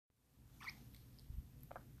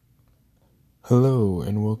Hello,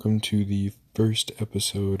 and welcome to the first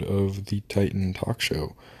episode of the Titan Talk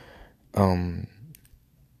Show.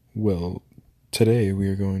 Well, today we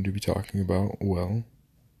are going to be talking about,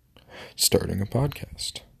 starting a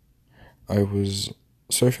podcast. I was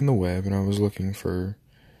surfing the web and I was looking for,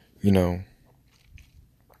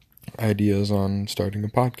 ideas on starting a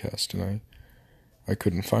podcast, and I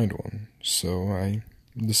couldn't find one. So I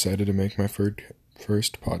decided to make my first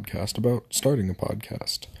podcast about starting a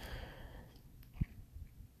podcast.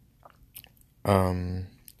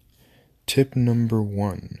 Tip number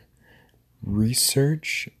 1,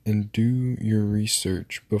 research and do your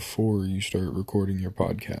research before you start recording your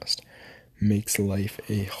podcast. Makes life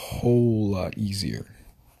a whole lot easier.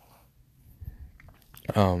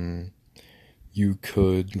 You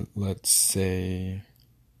could, let's say,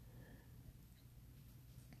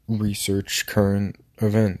 research current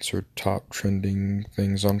events or top trending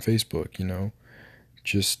things on Facebook,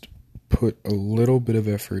 just put a little bit of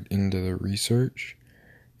effort into the research,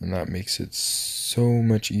 and that makes it so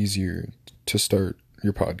much easier to start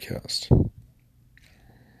your podcast.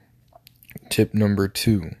 Tip number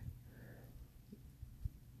 2,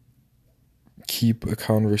 keep a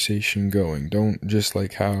conversation going. Don't just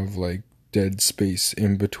have dead space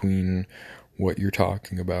in between what you're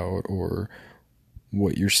talking about or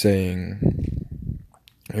what you're saying.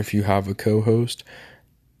 If you have a co-host,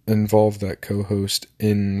 involve that co-host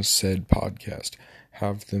in said podcast.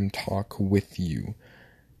 Have them talk with you.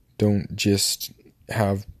 Don't just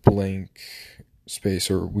have blank space,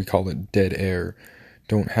 or we call it dead air.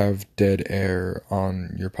 Don't have dead air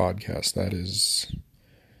on your podcast. That is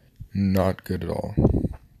not good at all.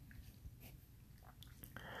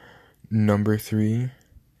 Number 3,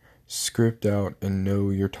 script out and know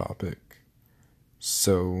your topic.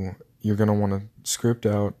 So you're going to want to script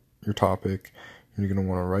out your topic, and you're going to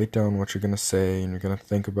want to write down what you're going to say, and you're going to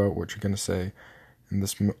think about what you're going to say. And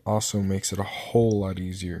this also makes it a whole lot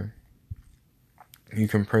easier. You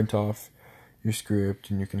can print off your script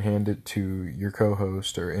and you can hand it to your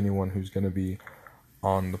co-host or anyone who's going to be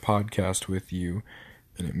on the podcast with you,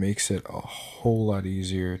 and it makes it a whole lot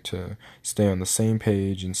easier to stay on the same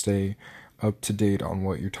page and stay up to date on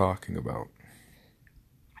what you're talking about.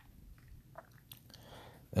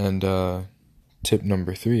 And tip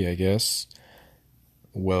number 3, I guess.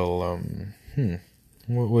 What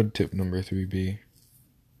would tip number 3 be?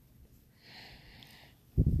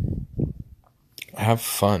 Have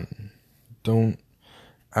fun. Don't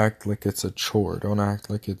act like it's a chore. Don't act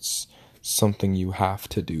like it's something you have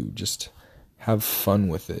to do. Just have fun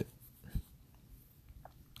with it.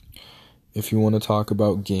 If you want to talk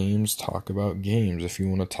about games, talk about games. If you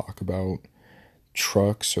want to talk about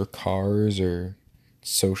trucks or cars or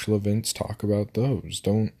social events, talk about those.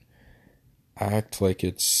 Don't act like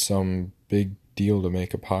it's some big deal to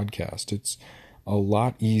make a podcast. It's a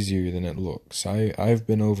lot easier than it looks. I've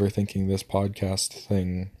been overthinking this podcast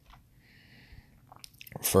thing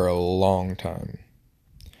for a long time,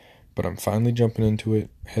 but I'm finally jumping into it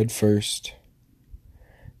head first.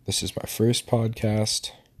 This is my first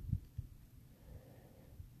podcast.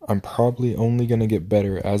 I'm probably only going to get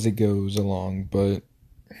better as it goes along, but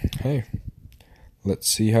hey, let's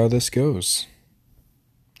see how this goes.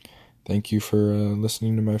 Thank you for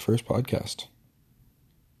listening to my first podcast.